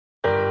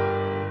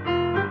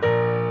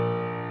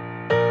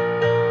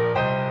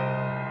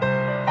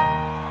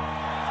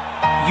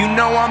You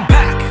know I'm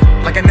back,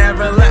 like I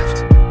never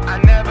left.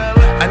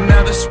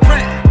 Another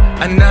sprint,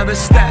 another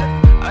step,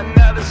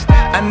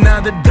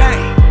 another day,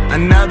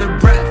 another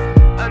breath.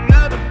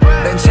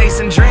 Been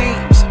chasing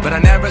dreams, but I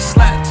never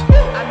slept.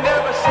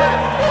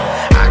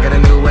 I got a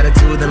new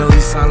attitude and a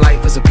lease on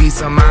life is a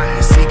peace of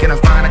mind. Seeking to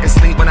find I can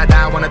sleep when I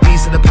die. Want a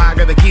piece of the pie,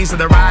 got the keys to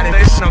the ride. And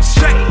I'm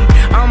straight,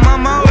 I'm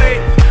on my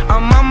way.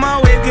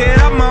 Get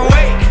up my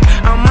way,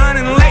 I'm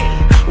running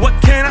late. What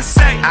can I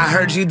say? I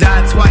heard you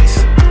died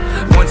twice.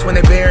 Once when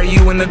they bury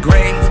you in the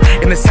grave,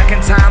 and the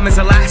second time is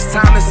the last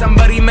time that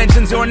somebody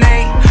mentions your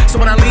name. So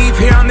when I leave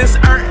here on this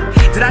earth,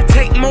 did I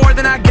take more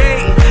than I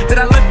gave?